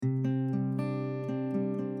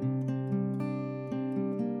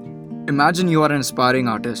Imagine you are an aspiring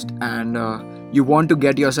artist and you want to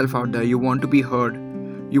get yourself out there, you want to be heard,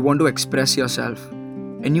 you want to express yourself,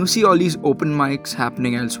 and you see all these open mics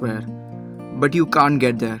happening elsewhere, but you can't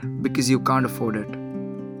get there because you can't afford it.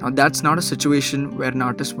 Now, that's not a situation where an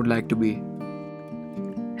artist would like to be.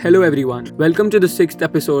 Hello everyone, welcome to the 6th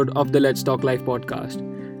episode of the Let's Talk Live podcast.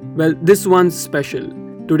 Well, this one's special.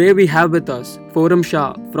 Today we have with us Foram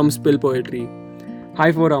Shah from Spill Poetry.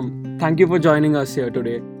 Hi Foram, thank you for joining us here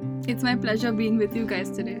today. It's my pleasure being with you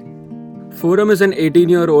guys today. Foram is an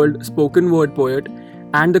 18-year-old spoken word poet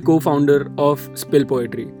and the co-founder of Spill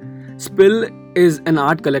Poetry. Spill is an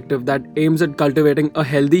art collective that aims at cultivating a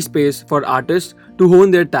healthy space for artists to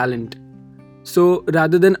hone their talent. So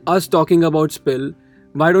rather than us talking about Spill,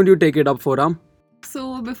 why don't you take it up, Foram?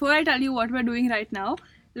 So before I tell you what we're doing right now,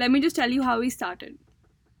 let me just tell you how we started.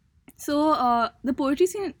 So the poetry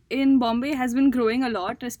scene in Bombay has been growing a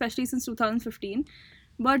lot, especially since 2015.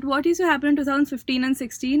 But what used to happen in 2015 and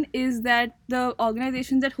 16 is that the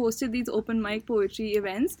organizations that hosted these open mic poetry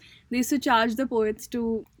events, they used to charge the poets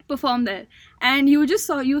to perform there. And you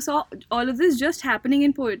saw all of this just happening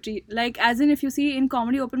in poetry. Like, as in, if you see in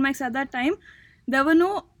comedy open mics at that time, there were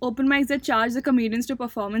no open mics that charged the comedians to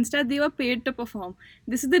perform. Instead, they were paid to perform.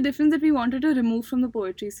 This is the difference that we wanted to remove from the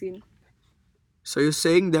poetry scene. So, you're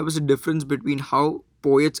saying there was a difference between how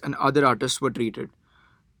poets and other artists were treated,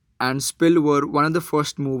 and Spill were one of the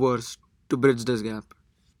first movers to bridge this gap.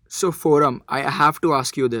 So, Forum, I have to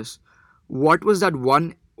ask you this. What was that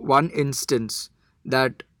one instance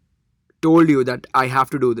that told you that I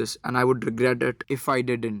have to do this and I would regret it if I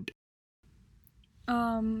didn't?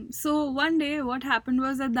 So one day what happened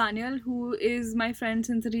was that Daniel, who is my friend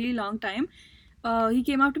since a really long time, he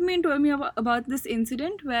came up to me and told me about this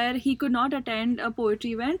incident where he could not attend a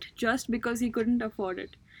poetry event just because he couldn't afford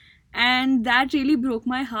it. And that really broke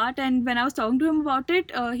my heart. And when I was talking to him about it,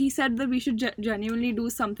 he said that we should genuinely do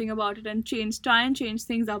something about it and try and change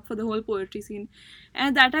things up for the whole poetry scene. And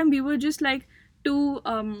at that time we were just like two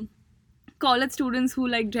college students who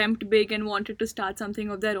like dreamt big and wanted to start something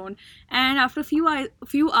of their own. And after a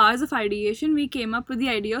few hours of ideation, we came up with the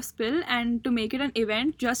idea of Spill and to make it an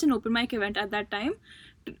event, just an open mic event at that time,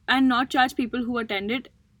 and not charge people who attended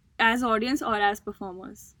as audience or as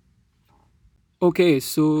performers. Okay,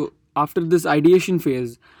 so after this ideation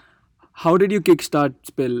phase, how did you kickstart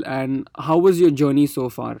Spill and how was your journey so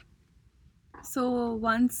far? So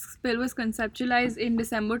once Spill was conceptualized in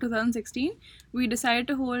December 2016, we decided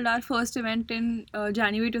to hold our first event in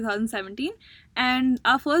January 2017. And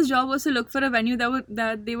our first job was to look for a venue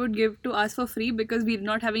that they would give to us for free because we did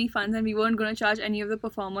not have any funds and we weren't going to charge any of the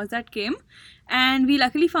performers that came. And we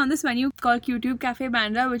luckily found this venue called QTube Cafe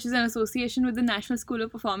Bandra, which is an association with the National School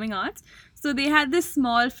of Performing Arts. So they had this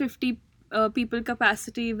small 50 people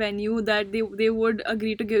capacity venue that they would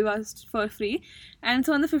agree to give us for free. And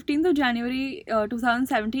so on the 15th of January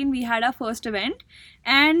 2017, we had our first event.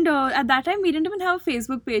 And at that time, we didn't even have a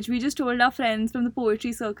Facebook page. We just told our friends from the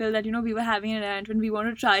poetry circle that, we were having an event and we want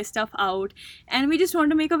to try stuff out. And we just want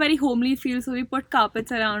to make a very homely feel. So we put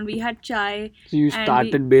carpets around, we had chai. So you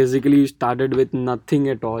started with nothing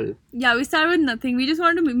at all. Yeah, we started with nothing. We just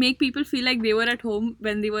wanted to make people feel like they were at home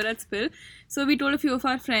when they were at Spill. So we told a few of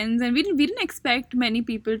our friends, and we didn't expect many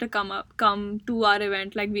people to come to our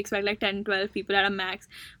event. Like we expect like 10, 12 people at a max.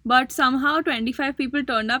 But somehow 25 people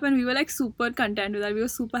turned up and we were like super content with that. We were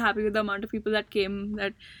super happy with the amount of people that came.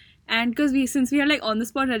 And because since we had like on the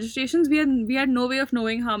spot registrations, we had no way of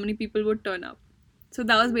knowing how many people would turn up. So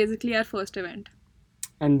that was basically our first event.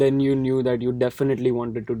 And then you knew that you definitely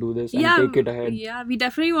wanted to do this and take it ahead. Yeah, we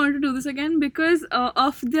definitely wanted to do this again because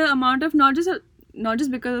of the amount of not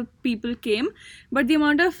just because people came, but the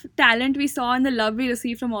amount of talent we saw and the love we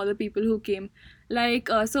received from all the people who came.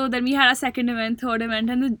 So then we had our second event, third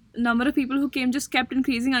event, and the number of people who came just kept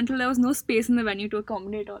increasing until there was no space in the venue to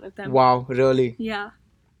accommodate all of them. Wow, really? Yeah.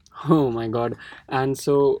 Oh my god. And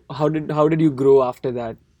so how did you grow after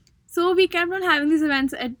that? So we kept on having these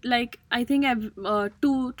events at I think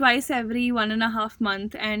twice every 1.5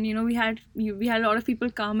 months, and we had a lot of people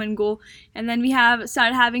come and go, and then we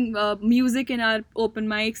started having music in our open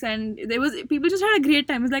mics, and people just had a great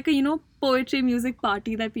time. It was like a poetry music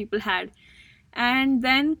party that people had, and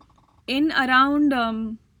then in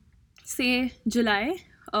around say July,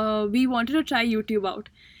 we wanted to try YouTube out.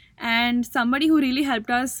 And somebody who really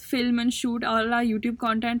helped us film and shoot all our YouTube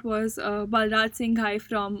content was Balraj Singh Ghai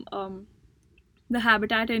from the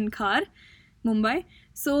Habitat in Khar, Mumbai.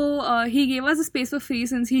 So he gave us a space for free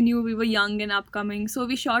since he knew we were young and upcoming. So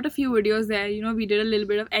we shot a few videos there. We did a little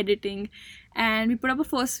bit of editing, and we put up a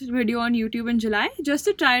first video on YouTube in July just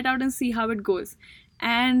to try it out and see how it goes.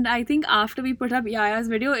 And I think after we put up Yaya's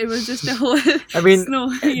video, it was just a whole I mean, snow.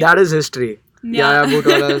 that is history. Yeah. Yaya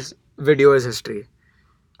Butola's video is history.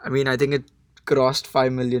 I mean, I think it crossed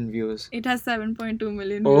 5 million views. It has 7.2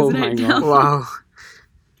 million Oh views my right God. now. Wow.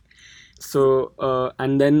 So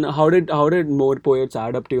and then how did more poets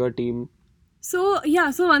add up to your team? So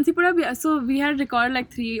yeah, so once we put up, yeah, so we had recorded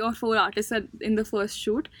like 3 or 4 artists in the first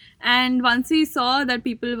shoot, and once we saw that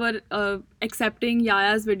people were accepting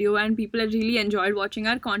Yaya's video and people had really enjoyed watching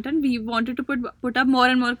our content, we wanted to put up more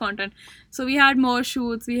and more content. So we had more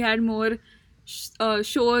shoots, we had more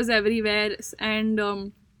shows everywhere,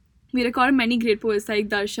 and we recorded many great poets like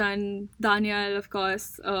Darshan, Daniel, of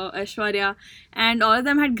course, Aishwarya, and all of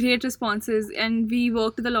them had great responses. And we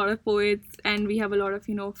worked with a lot of poets, and we have a lot of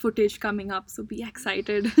footage coming up. So be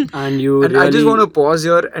excited. And you And really I just want to pause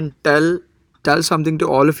here and tell something to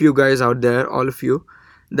all of you guys out there, all of you,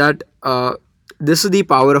 that this is the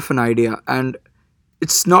power of an idea, and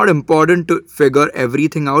it's not important to figure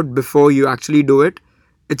everything out before you actually do it.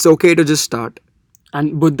 It's okay to just start.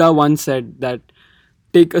 And Buddha once said that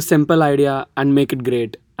take a simple idea and make it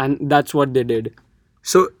great, and that's what they did.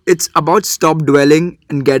 So it's about stop dwelling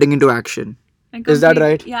and getting into action. Is that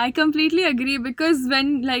right? Yeah, I completely agree, because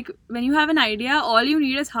when you have an idea, all you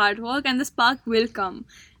need is hard work and the spark will come.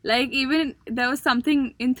 Like, even there was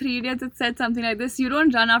something in 3 Idiots that said something like this: you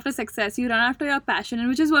don't run after success, you run after your passion. And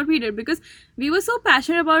which is what we did, because we were so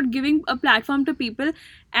passionate about giving a platform to people,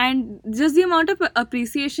 and just the amount of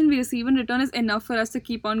appreciation we receive in return is enough for us to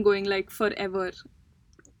keep on going like forever.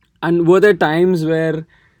 And were there times where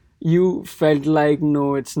you felt like,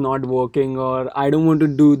 no, it's not working, or I don't want to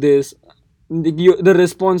do this? The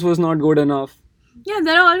response was not good enough. Yeah,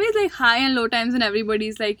 there are always like high and low times in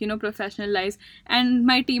everybody's professional lives, and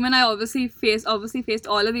my team and I obviously faced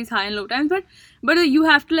all of these high and low times, but you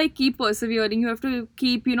have to like keep persevering. You have to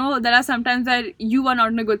keep, there are sometimes that you are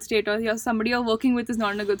not in a good state, or somebody you're working with is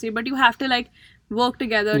not in a good state, but you have to like work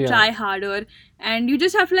together, Yeah. try harder, and you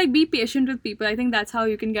just have to like be patient with people. I think that's how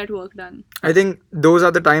you can get work done. I think those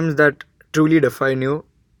are the times that truly define you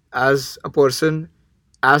as a person,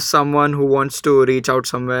 as someone who wants to reach out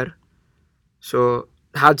somewhere. So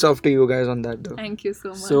hats off to you guys on that though. Thank you so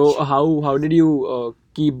much. So how did you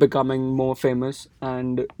keep becoming more famous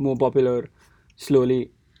and more popular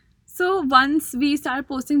slowly? So once we started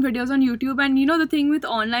posting videos on YouTube, and the thing with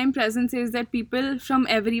online presence is that people from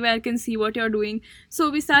everywhere can see what you're doing. So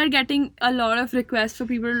we started getting a lot of requests for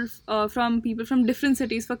people from different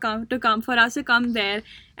cities for us to come there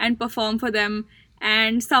and perform for them.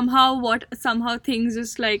 And somehow things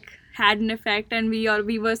just like had an effect, and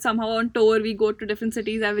we were somehow on tour. We go to different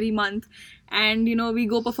cities every month, and we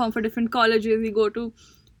go perform for different colleges.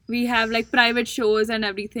 We have like private shows and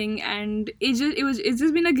everything, and it's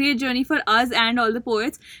just been a great journey for us and all the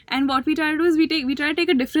poets. And what we try to do is we try to take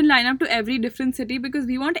a different lineup to every different city, because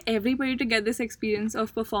we want everybody to get this experience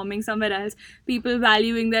of performing somewhere else, people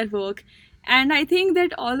valuing their work. And I think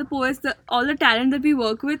that all the poets, all the talent that we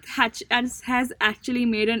work with has actually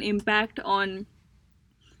made an impact on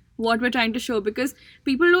what we're trying to show, because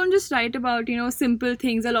people don't just write about simple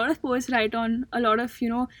things. A lot of poets write on a lot of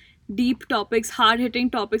deep topics, hard-hitting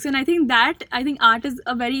topics, and I think art is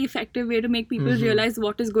a very effective way to make people realize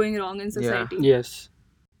what is going wrong in society. Yes.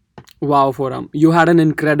 Wow, Foram, you had an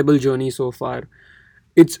incredible journey so far.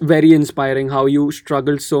 It's very inspiring how you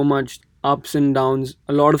struggled so much, ups and downs,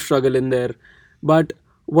 a lot of struggle in there. But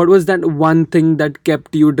what was that one thing that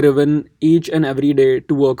kept you driven each and every day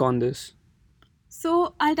to work on this?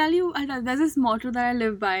 So there's this motto that I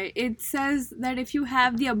live by. It says that if you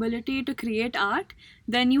have the ability to create art,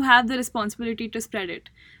 then you have the responsibility to spread it.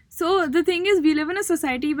 So the thing is, we live in a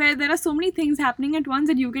society where there are so many things happening at once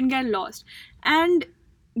that you can get lost. And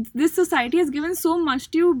this society has given so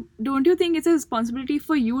much to you. Don't you think it's a responsibility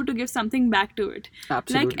for you to give something back to it?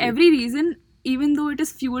 Absolutely. Like every reason, even though it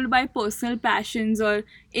is fueled by personal passions or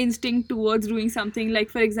instinct towards doing something. Like,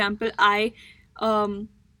 for example,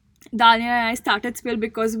 Dania and I started Spill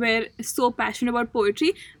because we're so passionate about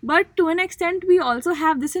poetry, but to an extent we also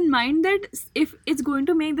have this in mind that if it's going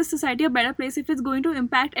to make the society a better place, if it's going to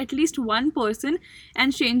impact at least one person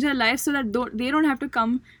and change their life, so that they don't have to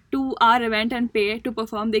come to our event and pay to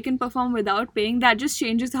perform, they can perform without paying, that just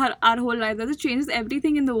changes our whole life, that just changes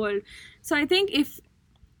everything in the world. So I think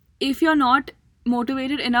if you're not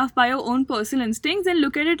motivated enough by your own personal instincts, then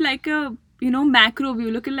look at it like a macro view,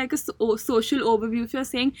 look at it like a social overview. If you're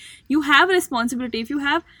saying you have a responsibility, if you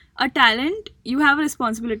have a talent, you have a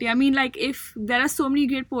responsibility. I mean, like, if there are so many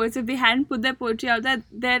great poets, if they hadn't put their poetry out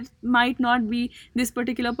there might not be this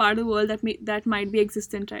particular part of the world that might be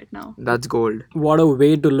existent right now. That's gold. What a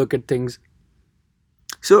way to look at things.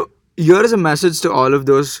 So Here is a message to all of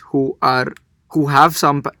those who have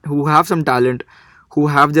some talent, who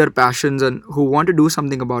have their passions and who want to do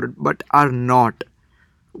something about it but are not.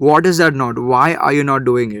 What is that not? Why are you not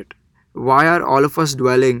doing it? Why are all of us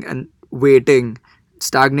dwelling and waiting,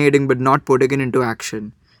 stagnating but not putting it into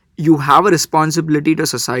action? You have a responsibility to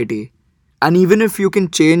society, and even if you can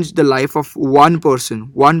change the life of one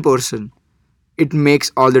person, it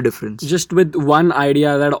makes all the difference. Just with one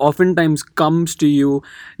idea that oftentimes comes to you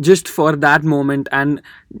just for that moment, and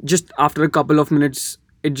just after a couple of minutes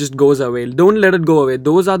it just goes away. Don't let it go away.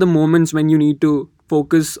 Those are the moments when you need to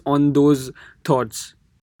focus on those thoughts.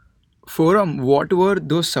 Forum, what were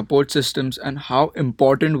those support systems and how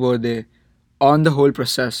important were they on the whole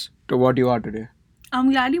process to what you are today? I'm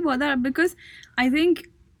glad you brought that up because I think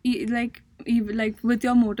like with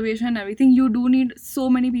your motivation and everything, you do need so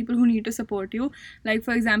many people who need to support you. Like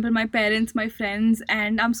for example, my parents, my friends,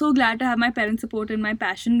 and I'm so glad to have my parents support in my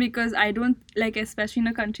passion because I don't like, especially in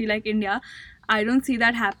a country like India, I don't see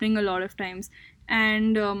that happening a lot of times.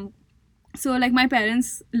 And so like my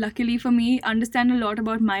parents, luckily for me, understand a lot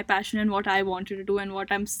about my passion and what I wanted to do and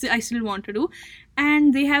what I still want to do,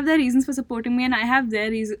 and they have their reasons for supporting me, and I have their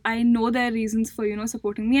reason. I know their reasons for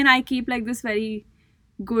supporting me, and I keep like this very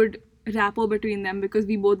good rapport between them because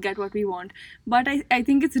we both get what we want. But I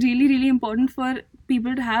think it's really really important for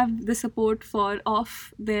people to have the support for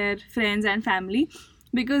of their friends and family,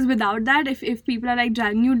 because without that, if people are like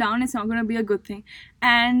dragging you down, it's not going to be a good thing.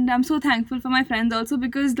 And I'm so thankful for my friends also,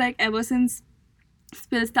 because like ever since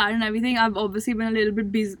spill started and everything, I've obviously been a little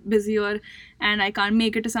bit busier and I can't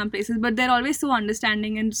make it to some places, but they're always so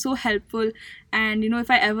understanding and so helpful. And if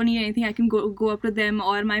I ever need anything, I can go up to them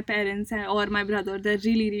or my parents or my brother. They're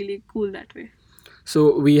really really cool that way.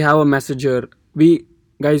 So we have a message here. We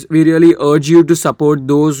really urge you to support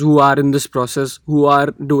those who are in this process, who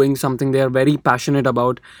are doing something they are very passionate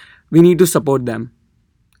about. We need to support them.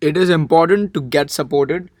 It is important to get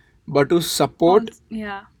supported, but to support,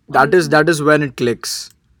 Yeah. that is when it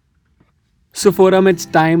clicks. So Forum, it's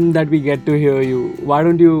time that we get to hear you. Why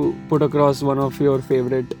don't you put across one of your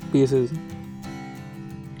favorite pieces?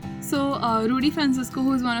 So, Rudy Francisco,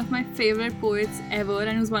 who's one of my favorite poets ever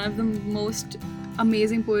and who's one of the most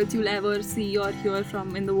amazing poets you'll ever see or hear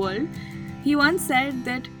from in the world, he once said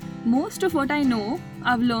that most of what I know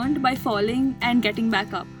I've learned by falling and getting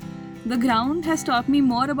back up. The ground has taught me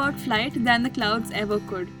more about flight than the clouds ever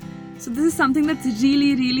could. So this is something that's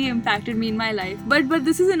really, really impacted me in my life. But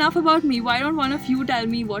this is enough about me. Why don't one of you tell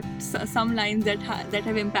me what some lines that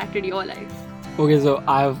have impacted your life? Okay, so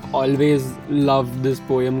I've always loved this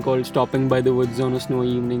poem called Stopping by the Woods on a Snowy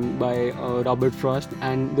Evening by Robert Frost,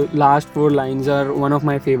 and the last four lines are one of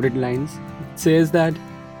my favorite lines. It says that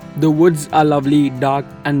the woods are lovely, dark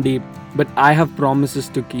and deep, but I have promises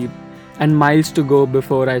to keep, and miles to go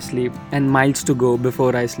before I sleep, and miles to go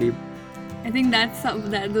before I sleep. I think those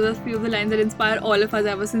are few of the lines that inspire all of us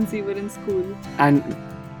ever since we were in school. And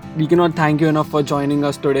we cannot thank you enough for joining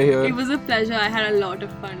us today here. It was a pleasure. I had a lot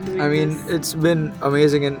of fun doing this. I mean, it's been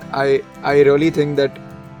amazing, and I really think that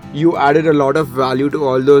you added a lot of value to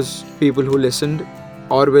all those people who listened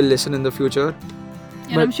or will listen in the future.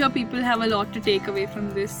 And I'm sure people have a lot to take away from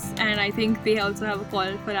this, and I think they also have a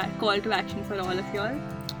call to action for all of y'all.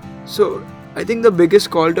 So I think the biggest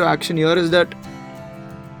call to action here is that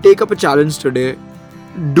take up a challenge today.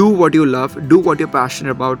 Do what you love, do what you're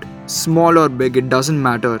passionate about, small or big, it doesn't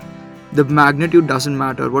matter. The magnitude doesn't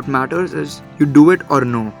matter. What matters is you do it or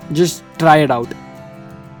no. Just try it out.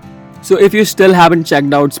 So if you still haven't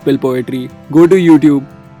checked out Spill Poetry, go to YouTube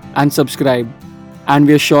and subscribe, and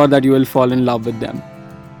we're sure that you will fall in love with them.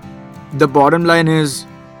 The bottom line is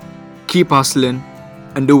keep hustling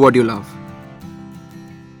and do what you love.